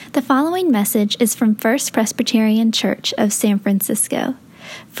The following message is from First Presbyterian Church of San Francisco.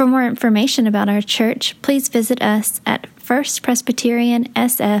 For more information about our church, please visit us at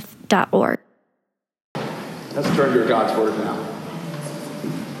firstpresbyteriansf.org. Let's turn to God's Word now.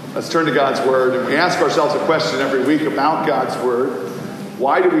 Let's turn to God's Word, and we ask ourselves a question every week about God's Word.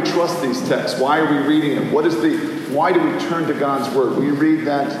 Why do we trust these texts? Why are we reading them? Why do we turn to God's Word? Will you read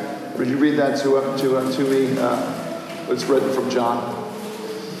that? Would you read that to me? It's written from John.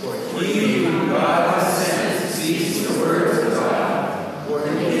 For he whom God has sent speaks the words of God, for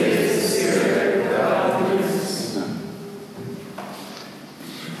he gives the Spirit without hindrance.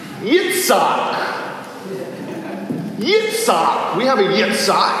 Yitzhak. We have a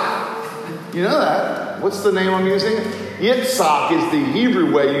Yitzhak. You know that. What's the name I'm using? Yitzhak is the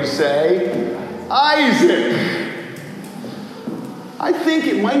Hebrew way you say Isaac. I think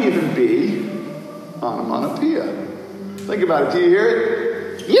it might even be onomatopoeia. Think about it. Do you hear it?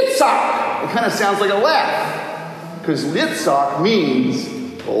 Yitzhak. It kind of sounds like a laugh. Because Yitzhak means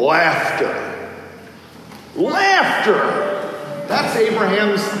laughter. Laughter. That's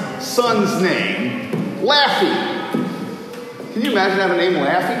Abraham's son's name. Laffy. Can you imagine having a name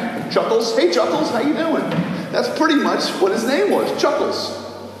Laffy? Chuckles? Hey, Chuckles, how you doing? That's pretty much what his name was, Chuckles.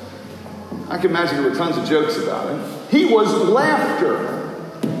 I can imagine there were tons of jokes about him. He was laughter.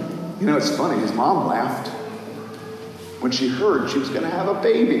 You know, it's funny, his mom laughed when she heard she was going to have a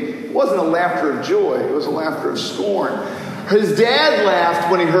baby. It wasn't a laughter of joy, it was a laughter of scorn. His dad laughed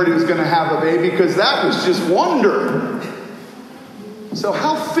when he heard he was going to have a baby because that was just wonder. So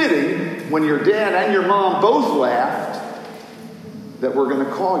how fitting when your dad and your mom both laughed that we're going to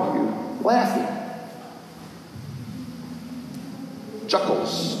call you Laffy.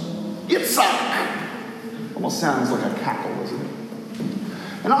 Chuckles. Yitzhak. Almost sounds like a cackle, doesn't it?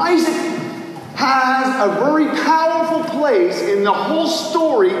 And Isaac has a very powerful place in the whole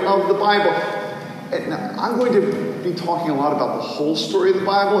story of the Bible. And I'm going to be talking a lot about the whole story of the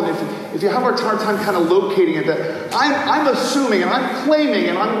Bible. And if you have a hard time kind of locating it, that I'm assuming and I'm claiming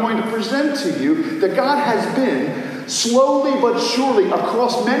and I'm going to present to you that God has been slowly but surely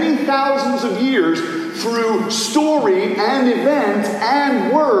across many thousands of years through story and event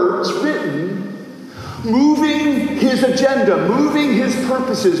and words written, moving his agenda, moving his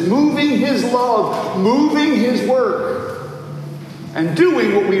purposes, moving his love, moving his work, and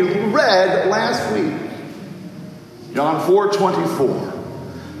doing what we read last week. John 4:24.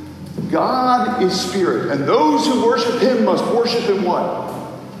 God is spirit, and those who worship him must worship in what?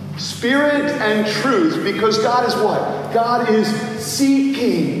 Spirit and truth, because God is what? God is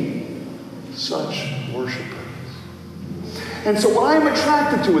seeking such worshipers. And so what I'm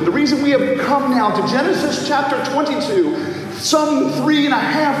attracted to, and the reason we have come now to Genesis chapter 22, some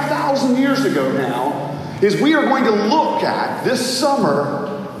 3,500 years ago now, is we are going to look at this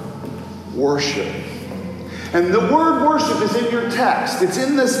summer worship. And the word worship is in your text. It's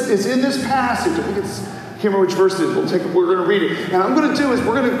in this passage. I think I can't remember which verse it is. We're going to read it. And I'm going to do is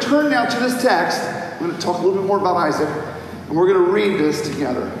we're going to turn now to this text. I'm going to talk a little bit more about Isaac. And we're going to read this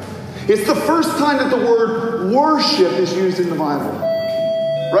together. It's the first time that the word worship is used in the Bible.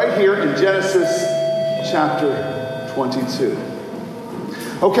 Right here in Genesis chapter 22.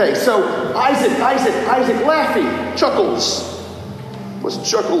 Okay, so Isaac, Laffy, Chuckles. What's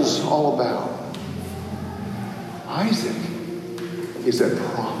Chuckles all about? Isaac is a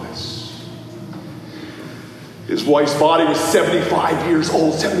promise. His wife's body was 75 years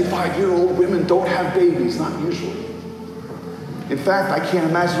old. 75-year-old women don't have babies, not usually. In fact, I can't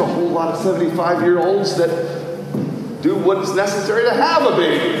imagine a whole lot of 75-year-olds that do what is necessary to have a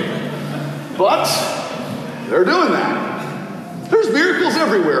baby. But they're doing that. There's miracles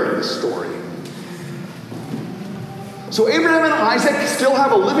everywhere in this story. So Abraham and Isaac still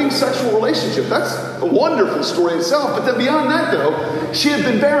have a living sexual relationship. That's a wonderful story itself. But then beyond that, though, she had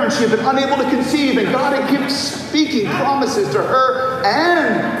been barren. She had been unable to conceive. And God had kept speaking promises to her.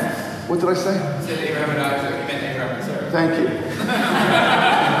 And, what did I say? You said Abraham and Isaac. You meant Abraham and Sarah. Thank you.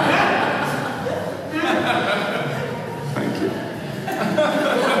 Thank you.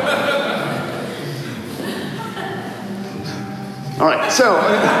 All right, so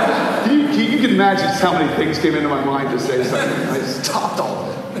you can imagine just how many things came into my mind to say something. I stopped all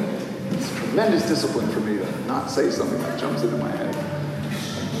of it. It's tremendous discipline for me to not say something that jumps into my head.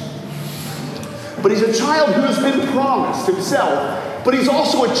 But he's a child who has been promised himself, but he's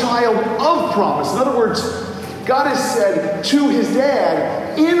also a child of promise. In other words, God has said to his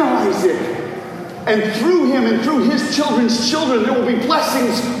dad, in Isaac, and through him and through his children's children, there will be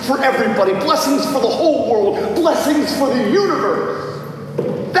blessings for everybody, blessings for the whole world, blessings for the universe.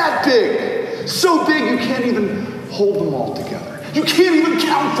 That big. So big you can't even hold them all together. You can't even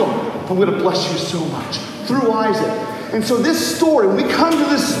count them. I'm going to bless you so much through Isaac. And so this story, when we come to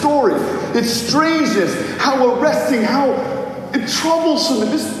this story, its strangeness, how arresting, how troublesome,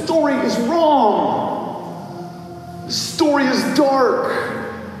 and this story is wrong. This story is dark.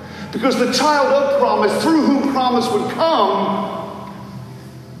 Because the child of promise, through whom promise would come,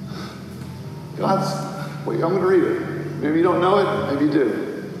 wait, I'm going to read it. Maybe you don't know it, maybe you do.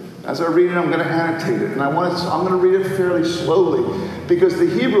 As I read it, I'm going to annotate it. And I'm going to read it fairly slowly. Because the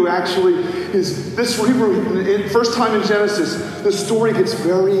Hebrew actually is, this Hebrew, first time in Genesis, the story gets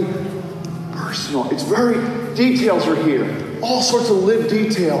very personal. It's very, details are here. All sorts of lived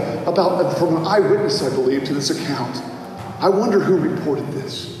detail from an eyewitness, I believe, to this account. I wonder who reported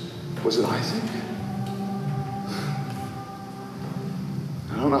this. Was it Isaac?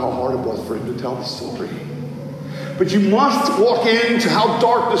 I don't know how hard it was for him to tell the story. But you must walk into how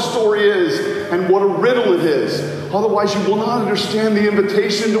dark the story is and what a riddle it is. Otherwise, you will not understand the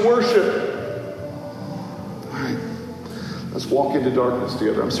invitation to worship. All right. Let's walk into darkness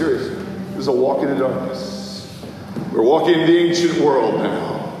together. I'm serious. This is a walk into darkness. We're walking in the ancient world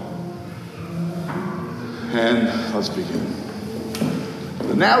now. And let's begin.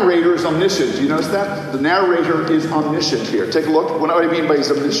 The narrator is omniscient. Do you notice that? The narrator is omniscient here. Take a look. What do I mean by he's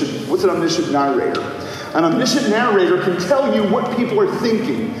omniscient? What's an omniscient narrator? An omniscient narrator can tell you what people are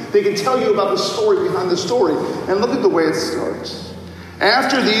thinking. They can tell you about the story behind the story. And look at the way it starts.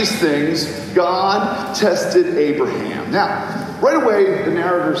 After these things, God tested Abraham. Now, right away, the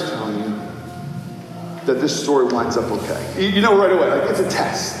narrator's telling you that this story winds up okay. You know right away, like it's a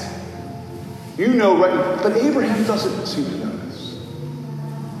test. You know right, but Abraham doesn't seem to know this.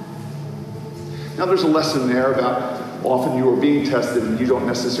 Now, there's a lesson there about often you are being tested and you don't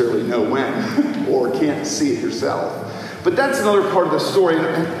necessarily know when or can't see it yourself. But that's another part of the story.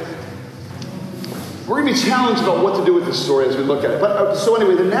 And we're going to be challenged about what to do with this story as we look at it. But so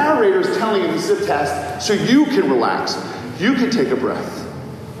anyway, the narrator is telling you this is a test so you can relax. You can take a breath.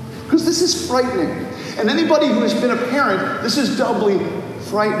 Because this is frightening. And anybody who has been a parent, this is doubly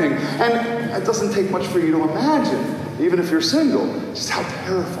frightening. And it doesn't take much for you to imagine, even if you're single, just how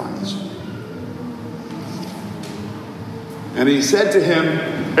terrifying this is. And he said to him,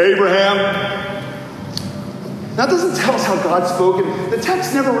 Abraham. Now, it doesn't tell us how God spoke. And the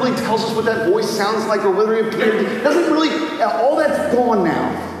text never really tells us what that voice sounds like or whether he appeared. It doesn't really, all that's gone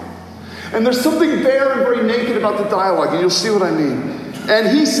now. And there's something bare and very naked about the dialogue, and you'll see what I mean. And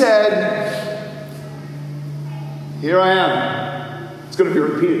he said, here I am. It's going to be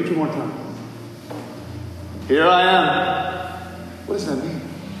repeated 2 more times. Here I am. What does that mean?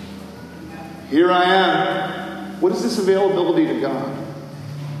 Here I am. What is this availability to God?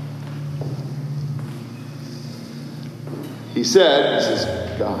 He said, this is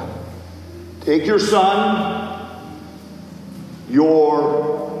God, take your son,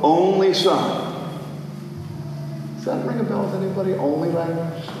 your only son. Does that ring a bell with anybody? Only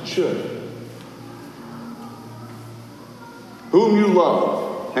language? It should. Whom you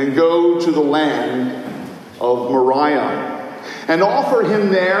love, and go to the land of Moriah, and offer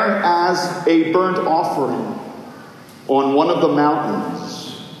him there as a burnt offering on one of the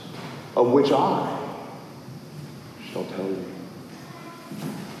mountains of which I shall tell you.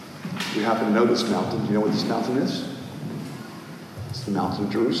 You happen to know this mountain. Do you know what this mountain is? It's the mountain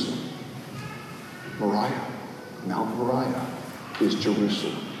of Jerusalem. Moriah. Mount Moriah is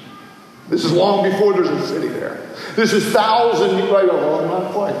Jerusalem. This is long before there's a city there. This is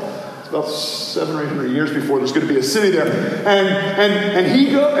not quite. It's about 700 or 800 years before there's going to be a city there. And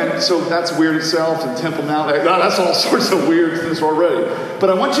he goes, and so that's weird itself, and Temple Mount, that's all sorts of weirdness already. But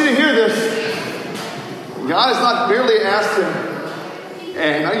I want you to hear this. God has not merely asked him,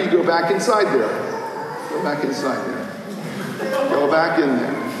 and now you go back inside there. Go back inside there. Go back in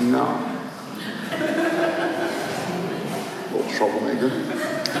there. No. Little troublemaker.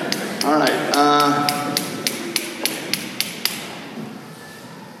 All right.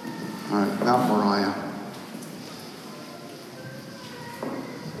 Mount Moriah.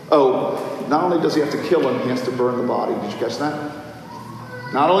 Oh, not only does he have to kill him, he has to burn the body. Did you catch that?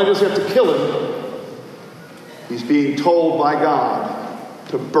 Not only does he have to kill him, he's being told by God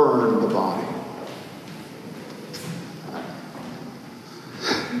to burn the body.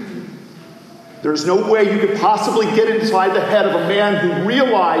 There's no way you could possibly get inside the head of a man who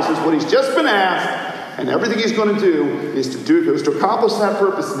realizes what he's just been asked, and everything he's going to do is to accomplish that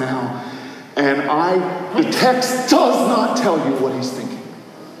purpose now. And the text does not tell you what he's thinking.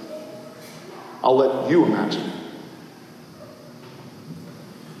 I'll let you imagine.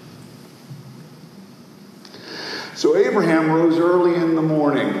 So Abraham rose early in the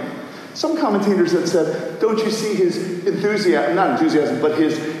morning. Some commentators have said don't you see his enthusiasm, not enthusiasm, but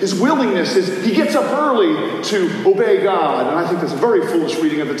his willingness, he gets up early to obey God. And I think that's a very foolish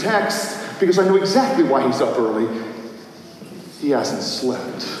reading of the text, because I know exactly why he's up early. He hasn't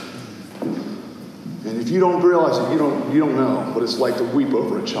slept. And if you don't realize it, you don't know what it's like to weep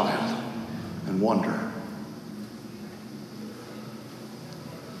over a child and wonder.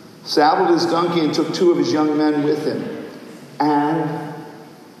 Saddled his donkey and took 2 of his young men with him, and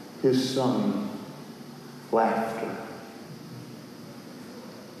his son. Laughter.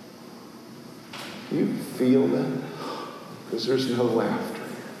 You feel that? Because there's no laughter,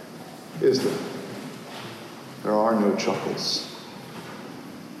 is there? There are no chuckles.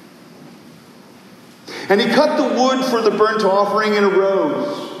 And he cut the wood for the burnt offering and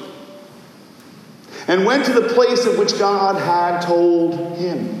arose and went to the place of which God had told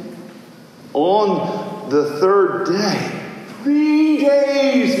him. On the 3rd day, 3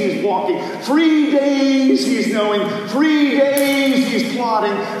 days he's walking, 3 days he's knowing, 3 days he's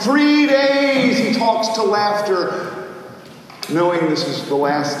plotting, 3 days he talks to laughter, knowing this is the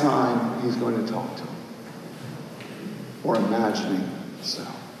last time he's going to talk to him, or imagining so.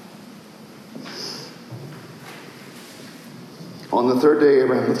 On the 3rd day,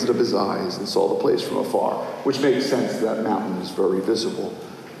 Abraham lifted up his eyes and saw the place from afar, which makes sense. That mountain is very visible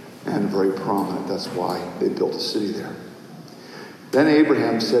and very prominent. That's why they built a city there. Then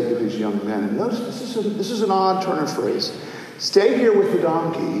Abraham said to his young men, and notice this is an odd turn of phrase, "Stay here with the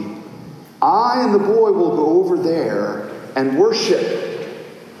donkey. I and the boy will go over there and worship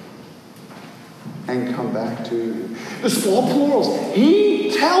and come back to you." The small plurals.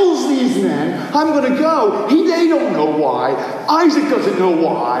 He tells these men, I'm going to go. They don't know why. Isaac doesn't know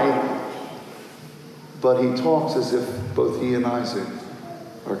why. But he talks as if both he and Isaac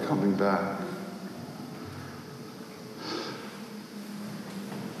are coming back.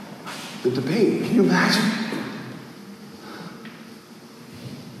 The debate, can you imagine?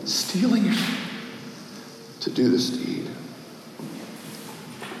 Stealing it to do this deed.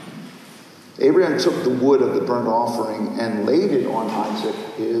 Abraham took the wood of the burnt offering and laid it on Isaac,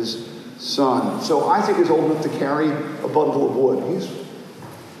 his son. So Isaac is old enough to carry a bundle of wood.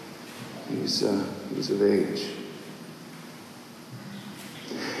 He's of age.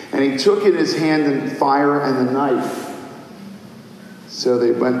 And he took in his hand the fire and the knife. So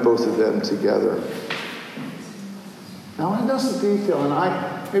they went, both of them, together. Now I notice the detail,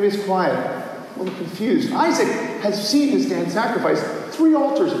 and maybe it's quiet, a little confused. Isaac has seen his dad sacrifice. 3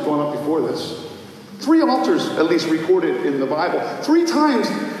 altars have gone up before this. 3 altars, at least recorded in the Bible. 3 times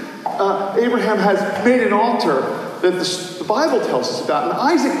Abraham has made an altar that the Bible tells us about. And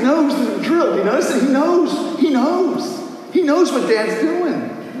Isaac knows the drill. You notice that he knows. He knows what Dad's doing.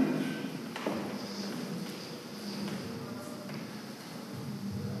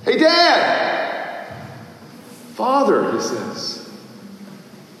 Hey, Dad! Father, he says.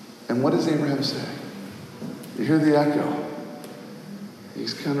 And what does Abraham say? You hear the echo.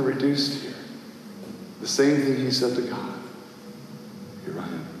 He's kind of reduced here. The same thing he said to God. Here I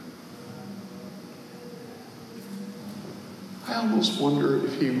am. I almost wonder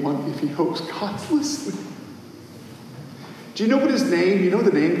if he hopes God's listening. Do you know what his name,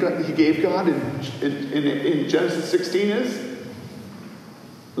 the name he gave God in Genesis 16 is?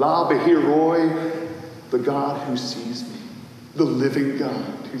 La Behir Roy, the God who sees me. The living God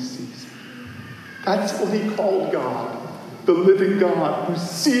who sees me. That's what he called God. The living God who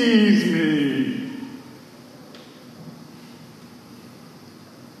sees me.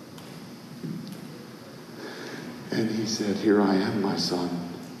 And he said, here I am, my son.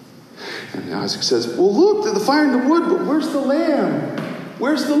 And Isaac says, well, look, the fire and the wood, but where's the lamb?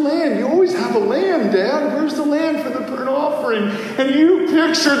 Where's the lamb? You always have a lamb, Dad. Where's the lamb for the burnt offering? And you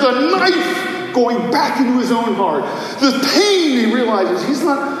picture the knife going back into his own heart. The pain he realizes he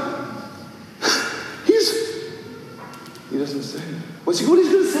doesn't say. What he's going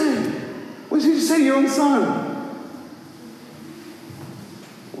to say? What is he to say to your own son?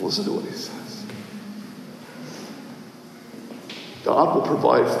 Well, listen to what he says. God will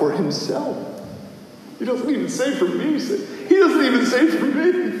provide for himself. He doesn't even say for me. He doesn't even say for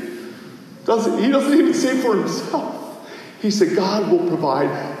me. He doesn't even say for himself. He said God will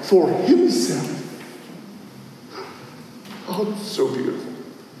provide for himself. Oh, it's so beautiful.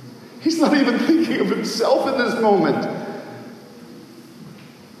 He's not even thinking of himself in this moment.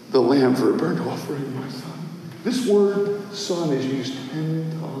 The lamb for a burnt offering, my son. This word son is used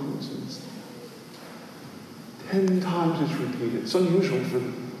 10 times in this. 10 times it's repeated. It's unusual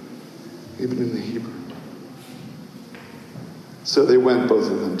even in the Hebrew. So they went, both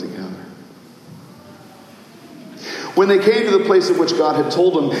of them, together. When they came to the place at which God had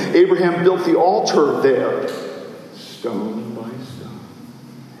told him, Abraham built the altar there, stone by stone.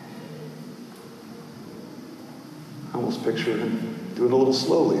 I almost picture him doing a little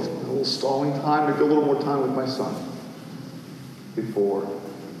slowly, a little stalling time to get a little more time with my son before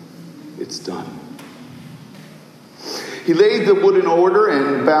it's done. He laid the wood in order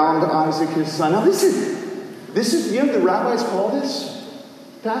and bound Isaac his son. Now this is, you know what the rabbis call this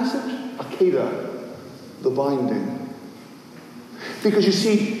passage? Akedah, the binding. Because you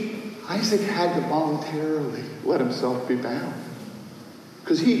see, Isaac had to voluntarily let himself be bound.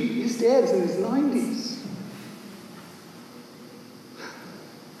 Because his dad's in his 90s.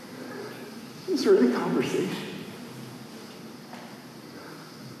 Is there any conversation?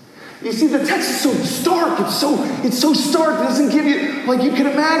 You see, the text is so stark. It's so stark. It doesn't give you, like, you can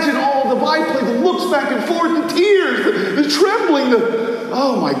imagine all the byplay, the looks back and forth, the tears, the trembling,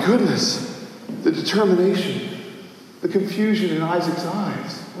 oh my goodness, the determination, the confusion in Isaac's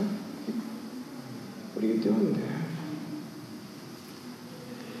eyes. What are you doing, Dad?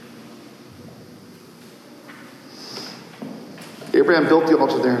 Abraham built the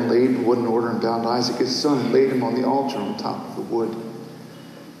altar there and laid the wood in order and bound Isaac his son and laid him on the altar on top of the wood.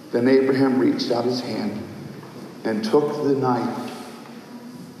 Then Abraham reached out his hand and took the knife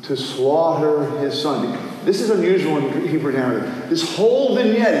to slaughter his son. This is unusual in Hebrew narrative. This whole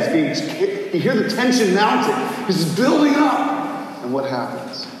vignette is being, you hear the tension mounting. This is building up. And what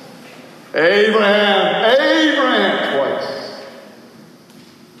happens? Abraham, Abraham, twice.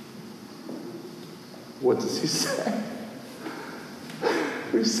 What does he say?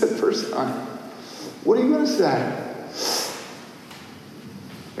 He said first time. What are you going to say?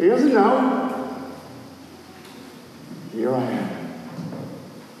 He doesn't know. Here I am.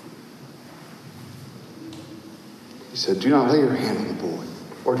 He said, do not lay your hand on the boy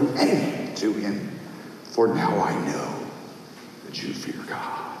or do anything to him, for now I know that you fear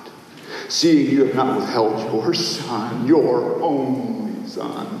God. Seeing you have not withheld your son, your only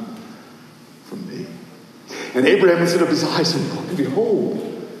son, from me. And Abraham lifted up his eyes and looked, and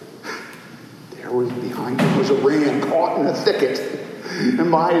behold, there was behind him was a ram caught in a thicket.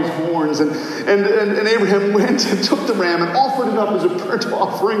 And by his horns. And Abraham went and took the ram and offered it up as a burnt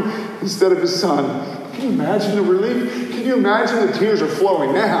offering instead of his son. Can you imagine the relief? Can you imagine the tears are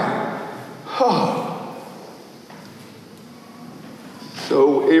flowing now? Oh.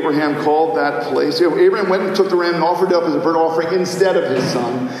 So Abraham called that place. Abraham went and took the ram and offered it up as a burnt offering instead of his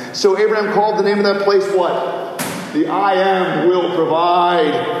son. So Abraham called the name of that place what? The I Am will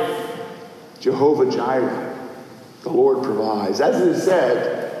provide. Jehovah Jireh. The Lord provides. As it is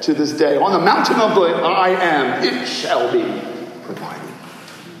said to this day, on the mountain of the I Am, it shall be provided.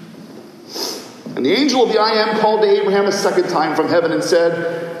 And the angel of the I Am called to Abraham a second time from heaven and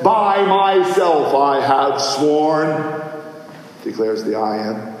said, by myself I have sworn, declares the I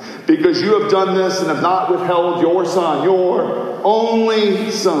Am, because you have done this and have not withheld your son, your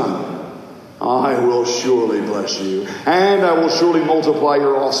only son. I will surely bless you, and I will surely multiply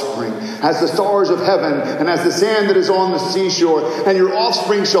your offspring as the stars of heaven and as the sand that is on the seashore. And your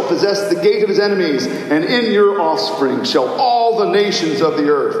offspring shall possess the gate of his enemies, and in your offspring shall all the nations of the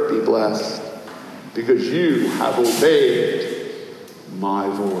earth be blessed, because you have obeyed my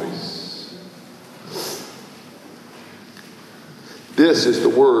voice. This is the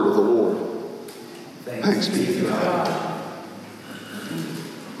word of the Lord. Thanks be to God.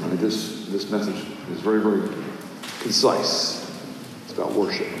 This message is very, very concise. It's about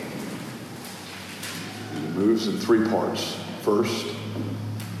worship. And it moves in three parts. First,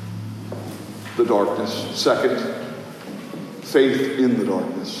 the darkness. Second, faith in the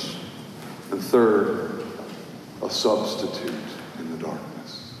darkness. And third, a substitute in the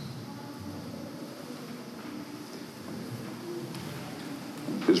darkness.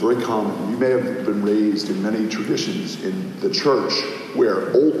 It's very common. You may have been raised in many traditions in the church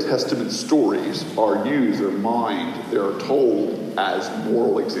where Old Testament stories are used, they're mined, they're told as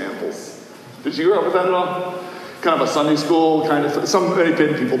moral examples. Did you grow up with that at all? Kind of a Sunday school, kind of,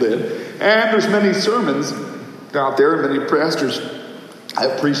 many people did. And there's many sermons out there, many pastors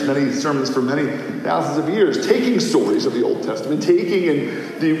have preached many sermons for many thousands of years, taking stories of the Old Testament, taking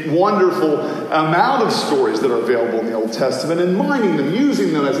in the wonderful amount of stories that are available in the Old Testament and mining them,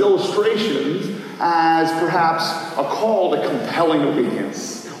 using them as illustrations, as perhaps a call to compelling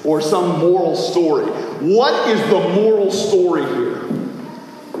obedience or some moral story. What is the moral story here?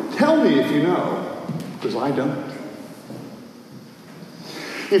 Tell me if you know, because I don't.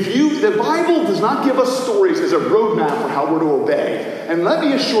 The Bible does not give us stories as a roadmap for how we're to obey. And let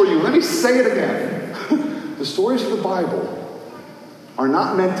me assure you, let me say it again. The stories of the Bible are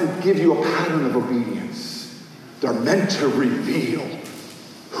not meant to give you a pattern of obedience. They're meant to reveal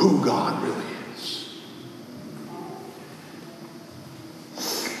who God really is.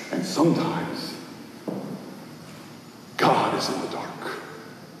 And sometimes, God is in the dark.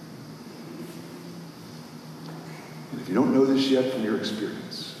 And if you don't know this yet from your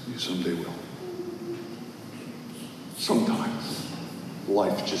experience, you someday will. Sometimes,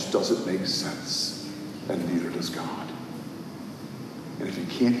 life just doesn't make sense, and neither does God. And if you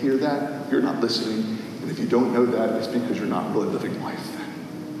can't hear that, you're not listening. And if you don't know that, it's because you're not really living life then.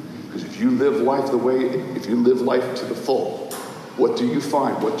 Because if you live life if you live life to the full, what do you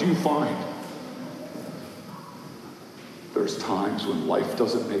find? What do you find? There's times when life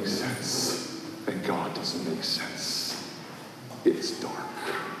doesn't make sense and God doesn't make sense. It's dark.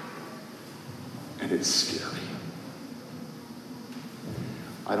 And it's scary.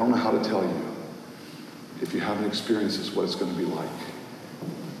 I don't know how to tell you, if you haven't experienced this, what it's going to be like.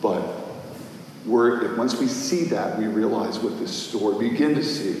 But once we see that, we realize what this story, begin to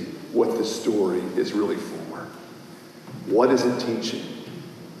see what this story is really for. What is it teaching?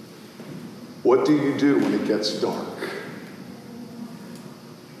 What do you do when it gets dark?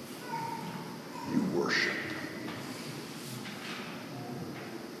 You worship.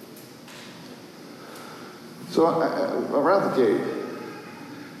 So around the gate,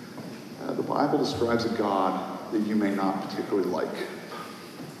 the Bible describes a God that you may not particularly like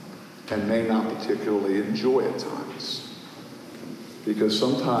and may not particularly enjoy at times, because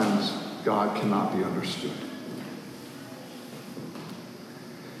sometimes God cannot be understood.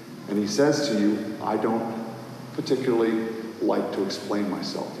 And he says to you, I don't particularly like to explain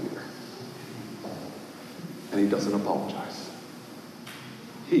myself either. And he doesn't apologize.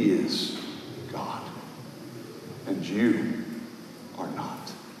 He is God, and you are not.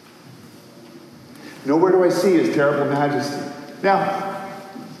 Nowhere do I see his terrible majesty. Now,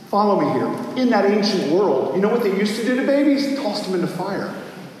 follow me here. In that ancient world, you know what they used to do to babies? Tossed them into fire.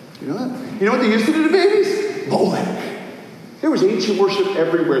 You know that? You know what they used to do to babies? Molech. There was ancient worship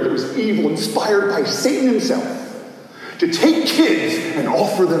everywhere. There was evil inspired by Satan himself to take kids and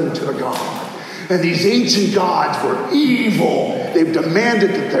offer them to the god. And these ancient gods were evil. They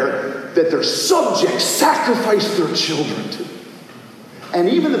demanded that their subjects sacrifice their children to them. And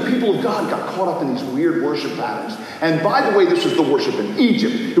even the people of God got caught up in these weird worship patterns. And by the way, this was the worship in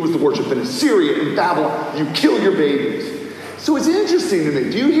Egypt. It was the worship in Assyria, in Babylon. You kill your babies. So it's interesting to me.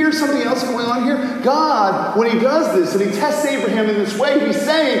 Do you hear something else going on here? God, when he does this and he tests Abraham in this way, he's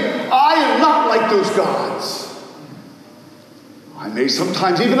saying, I am not like those gods. I may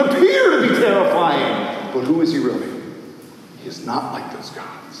sometimes even appear to be terrifying. But who is he really? He is not like those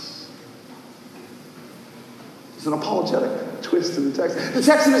gods. It's an apologetic twist in the text. The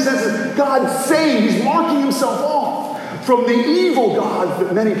text, in a sense, is God saying he's marking himself off from the evil gods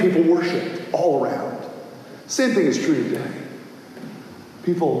that many people worship all around. Same thing is true today.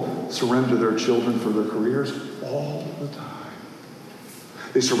 People surrender their children for their careers all the time.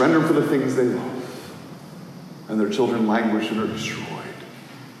 They surrender them for the things they love. And their children languish and are destroyed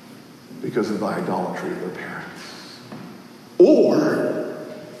because of the idolatry of their parents. Or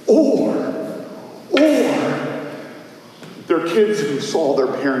they're kids who saw their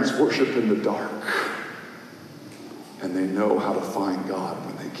parents worship in the dark. And they know how to find God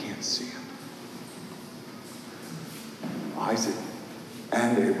when they can't see him. Isaac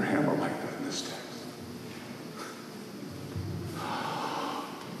and Abraham are like that in this text.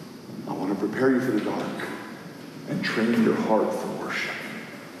 I want to prepare you for the dark and train your heart for worship.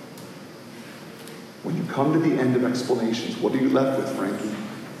 When you come to the end of explanations, what are you left with, Frankie?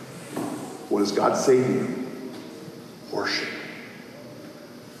 What does God say to you? Worship.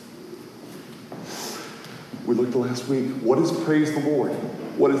 We looked last week. What is praise the Lord?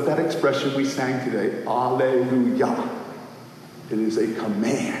 What is that expression we sang today? Alleluia. It is a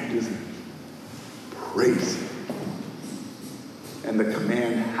command, isn't it? Praise him. And the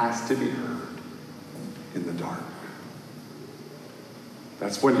command has to be heard in the dark.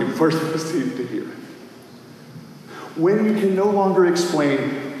 That's when you first receive to hear it. When you can no longer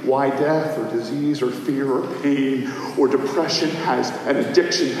explain why death or disease or fear or pain or depression and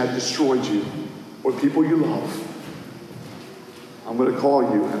addiction had destroyed you, or people you love. I'm going to call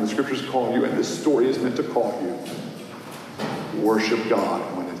you, and the scriptures call you, and this story is meant to call you. Worship God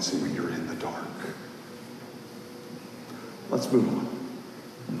when you're in the dark. Let's move on.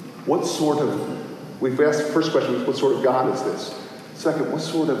 We've asked the first question, what sort of God is this? Second, what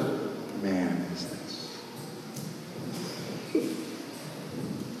sort of man is this?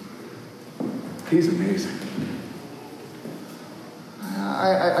 He's amazing.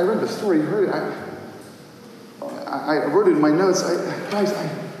 I read the story. You heard it. I wrote it in my notes.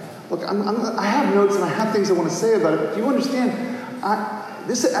 Look, I have notes and I have things I want to say about it. But do you understand?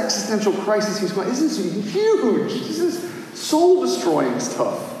 This existential crisis he's going, this is huge. This is soul-destroying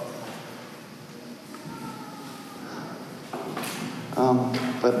stuff.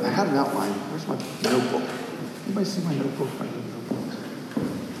 But I have an outline. Where's my notebook? Anybody see my notebook?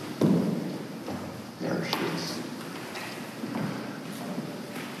 There she is.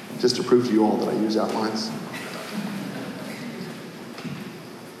 Just to prove to you all that I use outlines.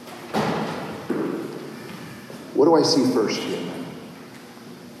 What do I see first here?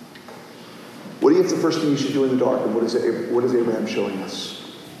 What do you have the first thing you should do in the dark? And what is Abraham showing us?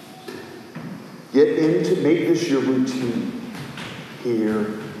 Make this your routine. Here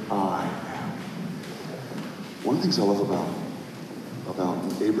I am. One of the things I love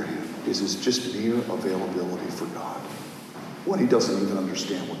about Abraham is his just mere availability for God. When he doesn't even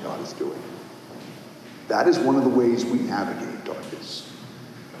understand what God is doing. That is one of the ways we navigate darkness.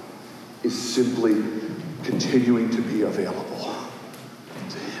 Is simply continuing to be available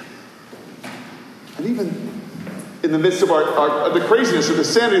to him. And even in the midst of the craziness or the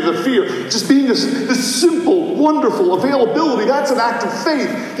sanity, the fear, just being this simple, wonderful availability, that's an act of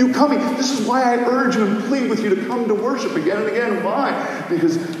faith. You coming. This is why I urge you and plead with you to come to worship again and again. Why?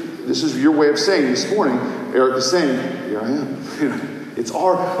 Because this is your way of saying this morning, Eric is saying, here I am. It's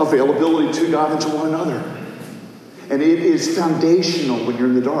our availability to God and to one another. And it is foundational when you're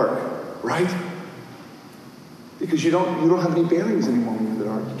in the dark, right? Because you don't have any bearings anymore when you're in the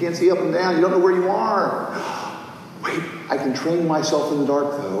dark. You can't see up and down. You don't know where you are. Wait, I can train myself in the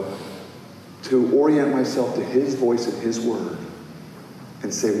dark, though, to orient myself to his voice and his word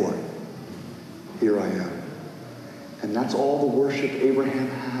and say what? Here I am. And that's all the worship Abraham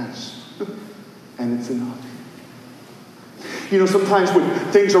has. And it's enough. You know, sometimes when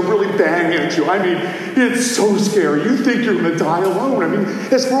things are really banging at you, I mean, it's so scary. You think you're going to die alone. I mean,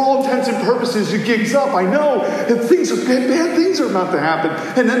 as for all intents and purposes, your gig's up. I know. And bad things are about to happen.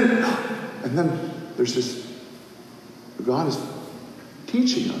 And then there's this. God is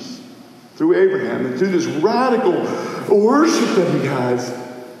teaching us through Abraham and through this radical worship that he has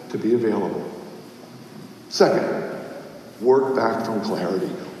to be available. Second, work back from clarity.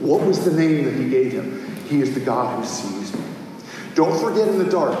 What was the name that he gave him? He is the God who sees me. Don't forget in the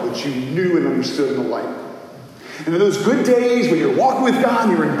dark what you knew and understood in the light. And in those good days when you're walking with God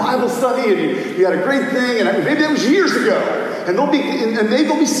and you're in Bible study and you had a great thing, and maybe that was years ago. And maybe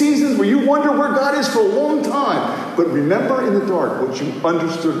there'll be seasons where you wonder where God is for a long time. But remember in the dark what you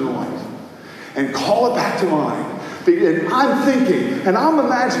understood in the light. And call it back to mind. And I'm thinking, and I'm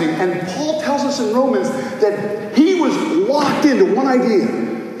imagining, and Paul tells us in Romans that he was locked into one idea.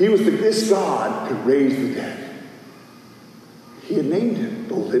 He was this God could raise the dead. He had named him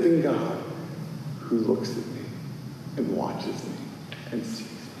the living God who looks at me and watches me and sees me.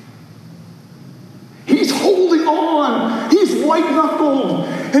 He's holding on. He's white-knuckled.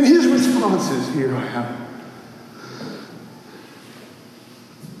 And his response is, here I am.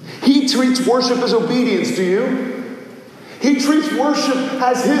 He treats worship as obedience, do you? He treats worship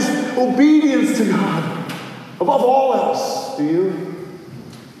as his obedience to God above all else, do you?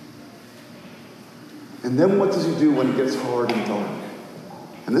 And then what does he do when it gets hard and dark?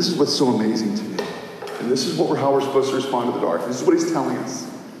 And this is what's so amazing to me. And this is how we're supposed to respond to the dark. This is what he's telling us.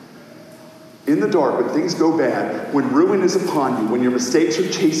 In the dark, when things go bad, when ruin is upon you, when your mistakes are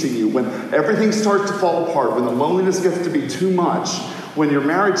chasing you, when everything starts to fall apart, when the loneliness gets to be too much, when your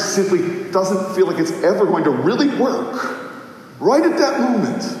marriage simply doesn't feel like it's ever going to really work, right at that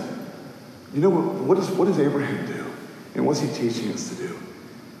moment, you know, what does Abraham do? And what's he teaching us to do?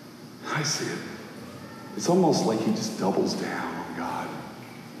 I see it. It's almost like he just doubles down on God.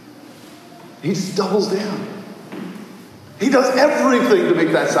 He just doubles down. He does everything to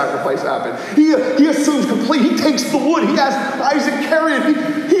make that sacrifice happen. He assumes complete. He takes the wood. He has Isaac carry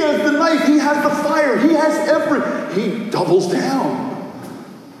it. He has the knife. He has the fire. He has He doubles down.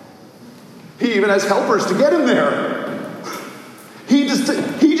 He even has helpers to get him there. He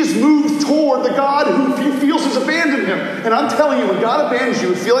just moves toward the God who he feels has abandoned him. And I'm telling you, when God abandons you,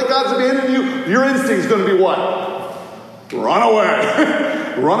 you feel like God's abandoned you, your instinct is going to be what? Run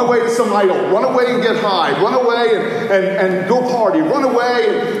away. Run away to some idol. Run away and get high. Run away and go party. Run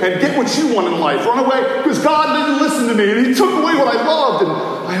away and get what you want in life. Run away because God didn't listen to me and he took away what I loved. And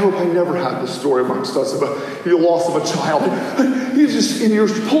I hope I never had this story amongst us about the loss of a child. You're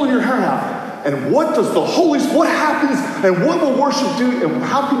pulling your hair out. And what does what happens and what will worship do? And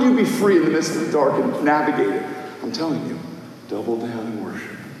how can you be free in the midst of the dark and navigate it? I'm telling you, double down in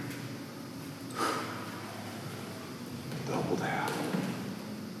worship. Double down.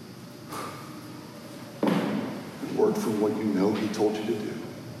 And work for what you know he told you to do.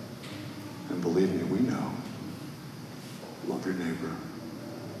 And believe me, we know. Love your neighbor.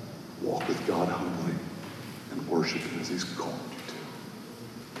 Walk with God humbly and worship him as he's called you to.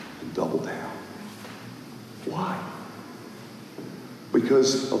 And double down. Why?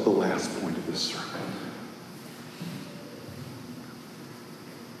 Because of the last point of this sermon.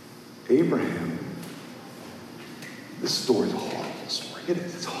 Abraham, this story is a horrible story. It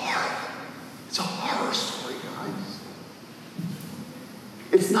is. It's horrible. It's a horror story, guys.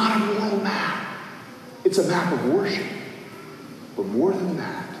 It's not a moral map. It's a map of worship. But more than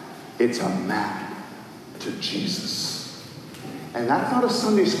that, it's a map to Jesus. And that's not a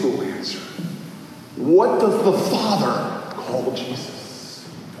Sunday school answer. What does the Father call Jesus?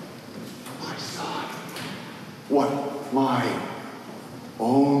 My son. What? My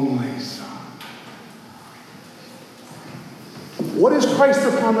only son. What is Christ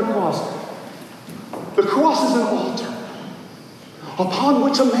upon the cross? The cross is an altar upon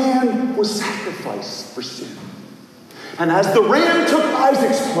which a man was sacrificed for sin. And as the ram took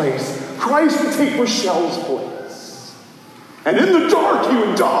Isaac's place, Christ would take Rochelle's place. And in the dark, he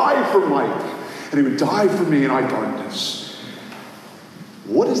would die for Mike. And he would die for me in our darkness.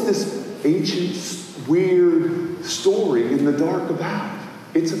 What is this ancient, weird story in the dark about?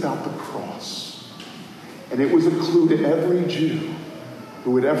 It's about the cross. And it was a clue to every Jew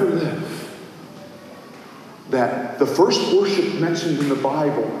who would ever live that the first worship mentioned in the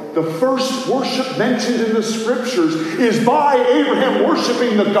Bible, the first worship mentioned in the scriptures, is by Abraham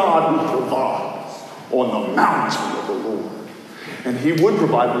worshiping the God who provides on the mountain of the Lord. And he would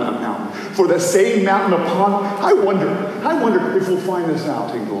provide on that mountain. For the same mountain upon, I wonder if we'll find this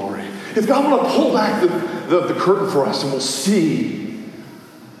out in glory. If God will pull back the curtain for us and we'll see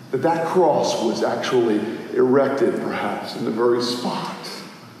that cross was actually erected perhaps in the very spot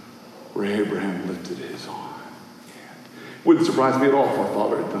where Abraham lifted his arm. Wouldn't surprise me at all if our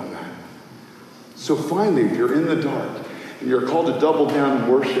Father had done that. So finally, if you're in the dark and you're called to double down in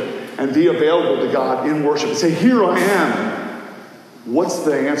worship and be available to God in worship and say, here I am, what's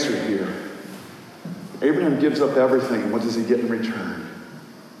the answer here? Abraham gives up everything, and what does he get in return?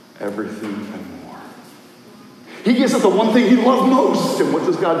 Everything and more. He gives up the one thing he loved most, and what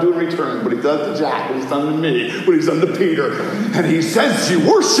does God do in return? What he does to Jack, what he's done to me, what he's done to Peter. And he says to you,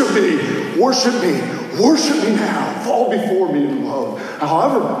 worship me, worship me, worship me now, fall before me in love,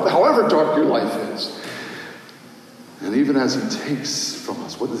 however dark your life is. And even as he takes from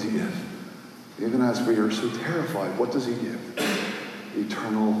us, what does he give? Even as we are so terrified, what does he give?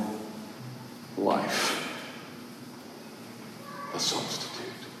 Eternal life. A substitute.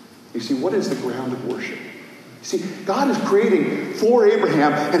 You see, what is the ground of worship? You see, God is creating for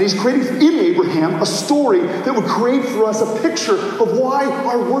Abraham, and he's creating in Abraham a story that would create for us a picture of why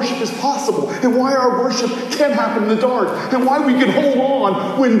our worship is possible, and why our worship can happen in the dark, and why we can hold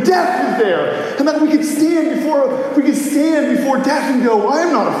on when death is there, and that we can stand before death and go, I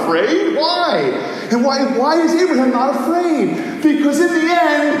am not afraid. Why? And why is Abraham not afraid? Because in the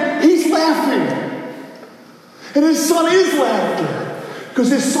end, he's laughing. And his son is laughter. Because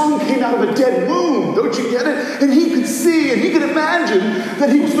his son came out of a dead womb, don't you get it? And he could see and he could imagine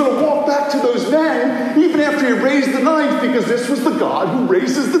that he was going to walk back to those men even after he raised the knife, because this was the God who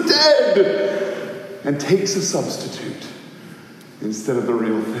raises the dead and takes a substitute instead of the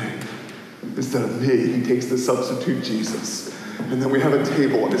real thing. Instead of me, he takes the substitute Jesus. And then we have a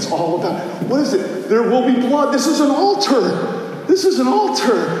table, and it's all about, what is it? There will be blood. This is an altar. This is an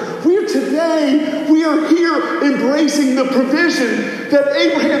altar. We are here embracing the provision that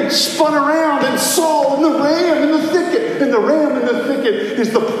Abraham spun around and saw in the ram in the thicket. And the ram in the thicket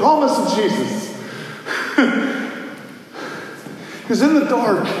is the promise of Jesus. Because in the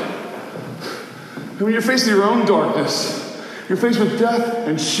dark, when you're facing your own darkness, you're faced with death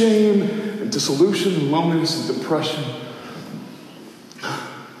and shame and dissolution and loneliness and depression.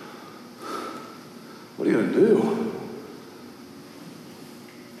 What are you going to do?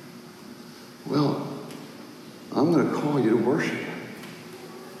 Well, I'm going to call you to worship.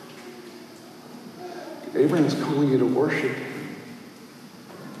 Abraham's calling you to worship.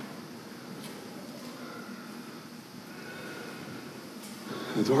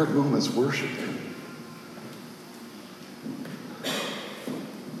 In the dark moments, worship him.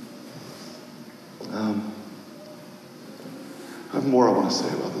 I have more I want to say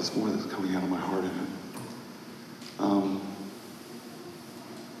about this, more that's coming out of my heart in it.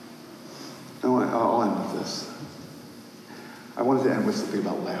 I'll end with this. I wanted to end with something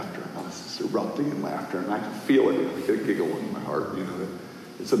about laughter. I was just erupting in laughter, and I can feel it. I get a giggle in my heart. You know,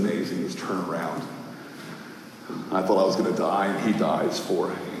 it's amazing, this turnaround. I thought I was going to die, and he dies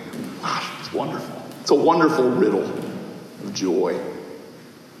for it. Gosh, it's wonderful. It's a wonderful riddle of joy.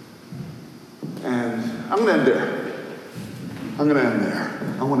 And I'm going to end there.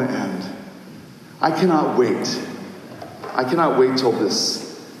 I want to end. I cannot wait. I cannot wait till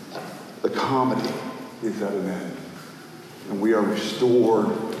the comedy is at an end. And we are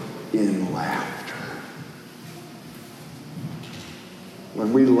restored in laughter.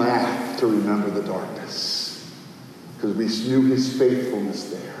 When we laugh to remember the darkness. Because we knew his faithfulness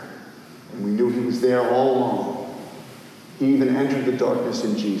there. And we knew he was there all along. He even entered the darkness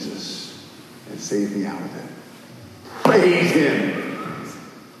in Jesus and saved me out of it. Praise him.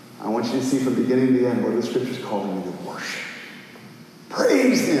 I want you to see from beginning to the end what the scripture's calling you to worship.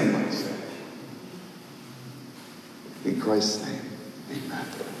 Praise him, I say. In Christ's name, amen.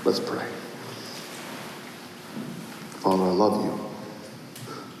 Let's pray. Father, I love you.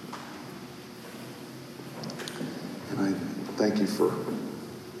 And I thank you for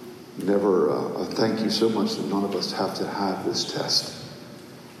thank you so much that none of us have to have this test.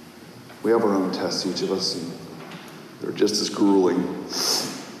 We have our own tests, each of us, and they're just as grueling,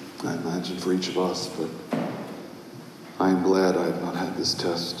 I imagine, for each of us, but I am glad I have not had this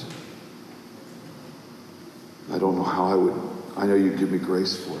test. I don't know how I know you give me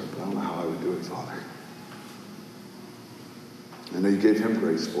grace for it, but I don't know how I would do it, Father. I know you gave him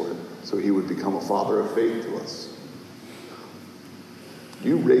grace for it, so he would become a father of faith to us.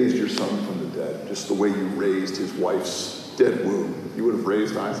 You raised your son from the dead, just the way you raised his wife's dead womb. You would have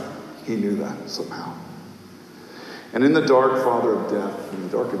raised Isaac. He knew that somehow. And in the dark, Father of death, in the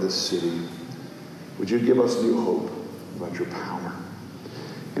dark of this city, would you give us new hope about your power?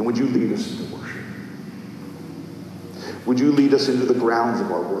 And would you lead us into worship? Would you lead us into the grounds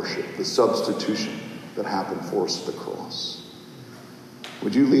of our worship, the substitution that happened for us at the cross?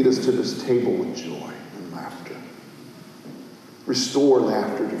 Would you lead us to this table with joy and laughter? Restore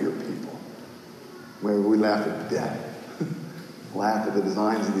laughter to your people. Where we laugh at death, laugh at the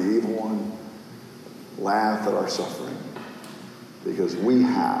designs of the evil one, laugh at our suffering, because we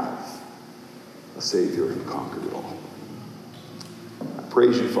have a Savior who conquered it all. I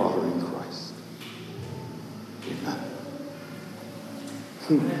praise you, Father, in Christ.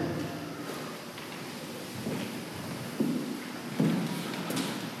 Amen.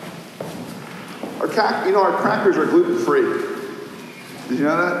 Our crackers are gluten-free. Did you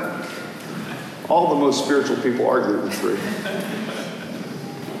know that? All the most spiritual people are gluten-free.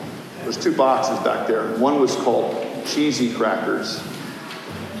 There's 2 boxes back there. One was called cheesy crackers,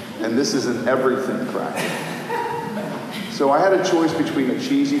 and this is an everything cracker. So I had a choice between a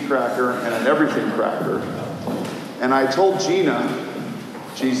cheesy cracker and an everything cracker. And I told Gina,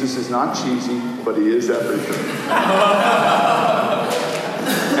 Jesus is not cheesy, but he is everything.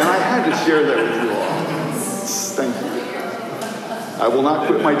 And I had to share that with you all. Thank you. I will not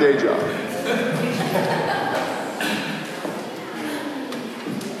quit my day job.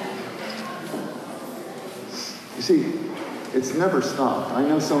 You see, it's never stopped. I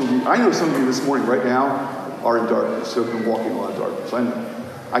know some of you this morning right now are in darkness, who have been walking a lot of darkness. I know.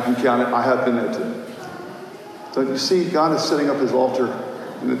 I can count it. I have been there too. So you see, God is setting up his altar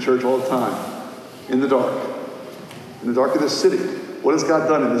in the church all the time, in the dark of this city. What has God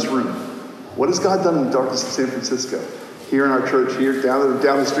done in this room? What has God done in the darkness of San Francisco? Here in our church, here, down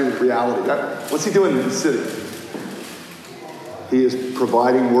the street of reality. What's he doing in the city? He is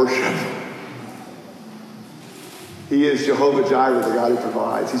providing worship. He is Jehovah Jireh, the God who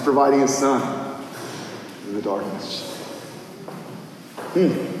provides. He's providing his son in the darkness.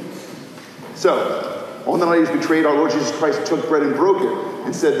 So, on the night he was betrayed, our Lord Jesus Christ took bread and broke it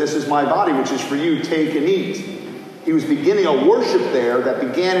and said, "This is my body, which is for you. Take and eat." He was beginning a worship there that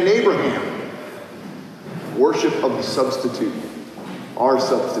began in Abraham. Worship of the substitute. Our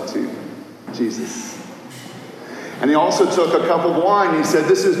substitute, Jesus. And he also took a cup of wine. He said,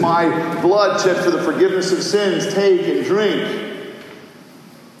 "This is my blood shed for the forgiveness of sins. Take and drink.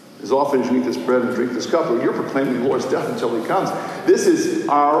 As often as you eat this bread and drink this cup, you're proclaiming the Lord's death until he comes." This is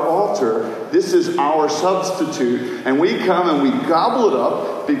our altar. This is our substitute. And we come and we gobble it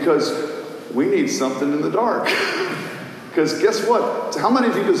up because we need something in the dark. Because guess what? How many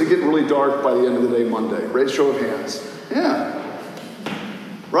of you does it get really dark by the end of the day Monday? Raise show of hands. Yeah.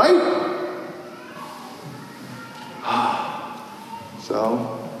 Right?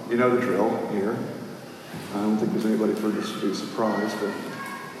 So, you know the drill here. I don't think there's anybody for this to be surprised, but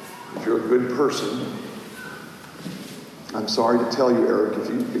if you're a good person, I'm sorry to tell you, Eric,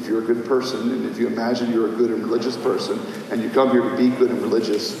 if you're a good person, and if you imagine you're a good and religious person, and you come here to be good and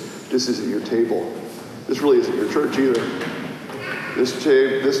religious, this isn't your table. This really isn't your church either. This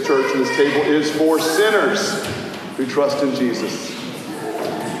church and this table is for sinners who trust in Jesus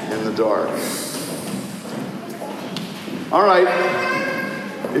in the dark. All right.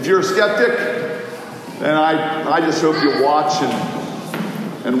 If you're a skeptic, And I just hope you watch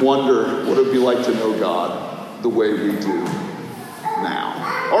and wonder what it would be like to know God the way we do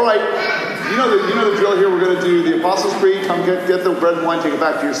now. All right, you know the drill here. We're going to do the Apostles' Creed. Come get the bread and wine, take it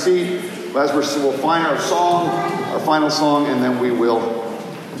back to your seat. As we'll find our song, our final song, and then we'll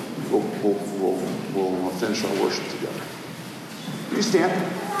finish our worship together. Will you stand?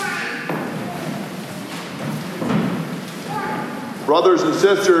 Brothers and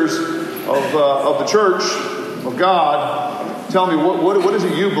sisters of the church of God, tell me, what is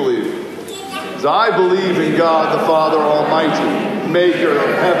it you believe? Because I believe in God the Father Almighty, maker of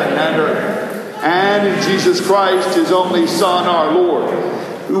heaven and earth, and in Jesus Christ, his only Son, our Lord,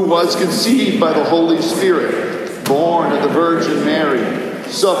 who was conceived by the Holy Spirit, born of the Virgin Mary,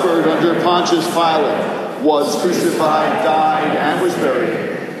 suffered under Pontius Pilate, was crucified, died, and was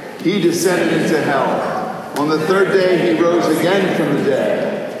buried. He descended into hell. On the third day he rose again from the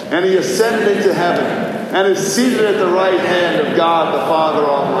dead, and he ascended into heaven, and is seated at the right hand of God the Father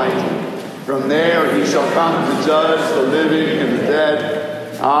Almighty. From there he shall come to judge the living and the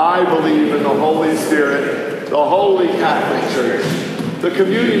dead. I believe in the Holy Spirit, the Holy Catholic Church, the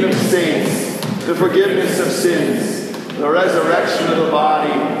communion of saints, the forgiveness of sins, the resurrection of the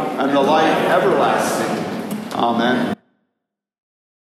body, and the life everlasting. Amen.